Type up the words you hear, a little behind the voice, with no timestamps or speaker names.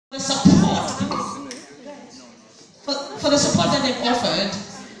the support, for the support that they've offered.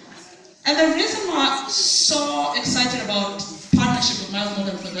 And the reason why I'm so excited about partnership with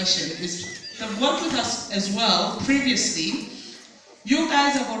Morland Foundation is they've worked with us as well previously. You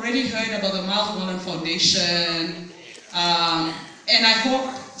guys have already heard about the Morland Foundation, and I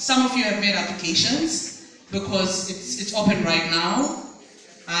hope some of you have made applications because it's open right now.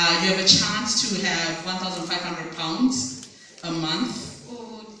 You have a chance to have £1,500 a month.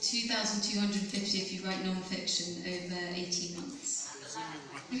 Or 2,250 if you write non-fiction over 18 months.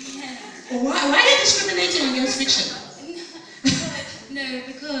 Why are you discriminating against fiction? No,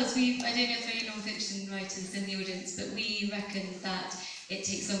 because I don't know if there are any non-fiction writers in the audience, but we reckon that it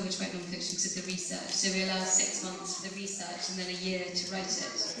takes longer to write non-fiction because of the research. So we allow 6 months for the research and then a year to write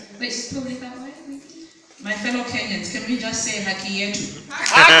it, which is probably about right. My fellow Kenyans, can we just say haki yetu?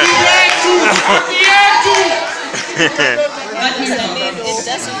 Haki yetu! Haki yetu! That means It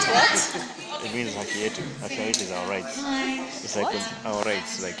doesn't what? It means haki yetu. Haki yetu is our rights. It's like our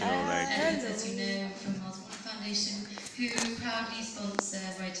rights, like, you know, like... As you know, from Multiple Foundation, who proudly sponsor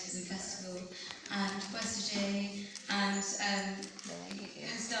Writivism Festival and Westaday, and has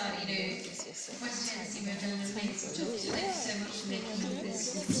done, you know, Westaday and the Seymour have done an amazing job. So thank you so much for making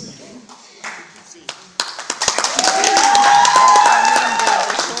this possible.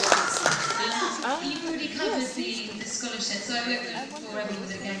 You've already covered the scholarship, so I won't go for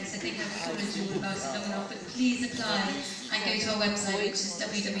everyone again because I think I've told you all about it long enough, but please apply and go to our website, which is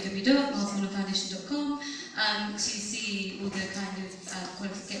www.multiplefoundation.com, to see all the kind of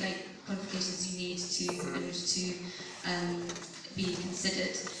qualifications you need in order to be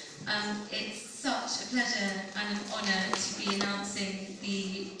considered. It's such a pleasure and an honour to be announcing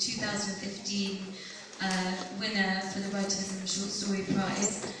the 2015 winner for the Writivism Short Story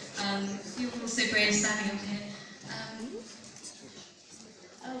Prize. You're all so brave standing up here.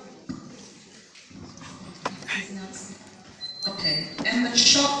 Okay, and the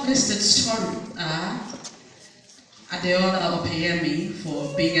shortlisted story are Adeola Opeyemi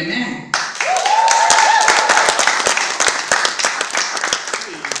for Being a Man.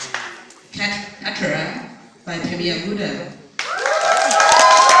 Akira by Pemi Aguda.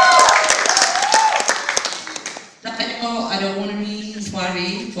 I don't want to be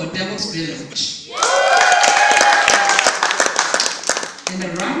worried for Devil's Village. And the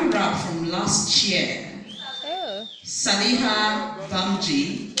runner-up from last year, Saliha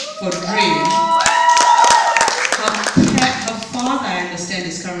Bamji for Dream. Her father, I understand,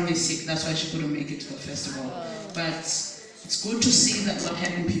 is currently sick. That's why she couldn't make it to the festival. But it's good to see that we're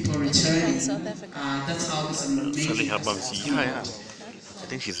having people returning. That's how this amazing. Saliha Bamji, yeah. I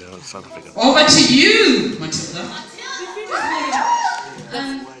think she's in South Africa. Over to you, Mathilda.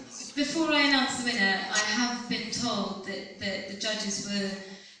 Before I announce the winner, I have been told that the judges were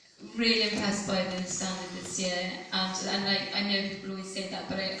really impressed by the standard this year, and I know people always say that,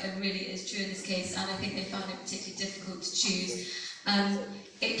 but I really, it's true in this case, and I think they found it particularly difficult to choose.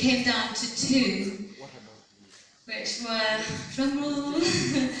 It came down to 2, which were, drumroll,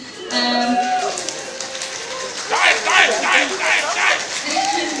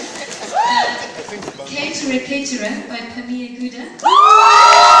 Caterer by Pemi Aguda.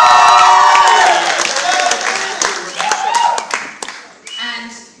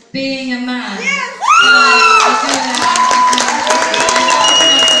 And Being a Man.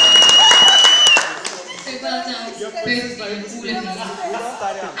 So well done, both of you, all of you.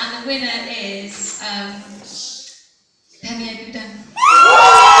 And the winner is Pemi Aguda.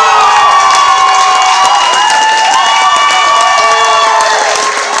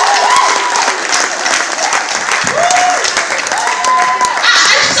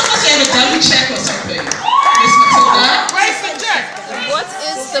 Check or something. Miss Mathilda. Where's the check? What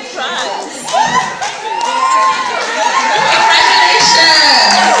is the prize?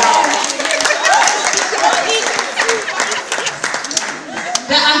 Congratulations!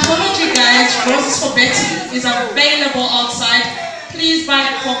 The anthology, guys, Roses for Betty, is available outside. Please buy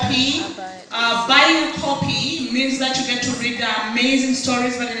a copy. Buying a copy means that you get to read the amazing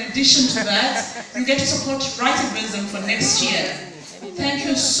stories, but in addition to that, you get to support Writivism for next year. Thank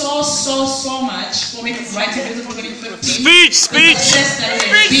you so much for making Writivism 2015. Speech! Speech!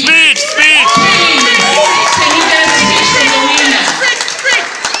 Speech! Can you get a speech from the winner?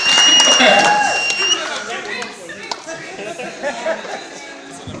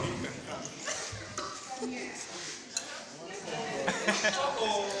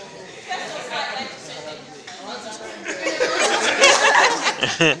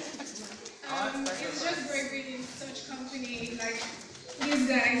 It's just great reading such company like these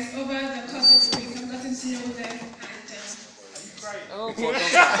guys over the course of the week. I've gotten to know them and Oh,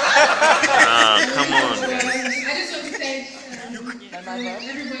 Come on, guys. I just want to thank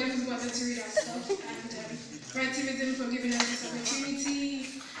everybody who bothered to read our stuff and Writivism for giving us this opportunity.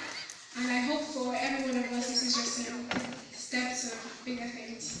 And I hope for every one of us this is just a step to bigger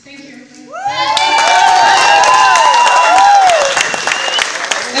things. Thank you, everybody.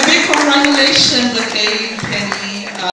 A big congratulations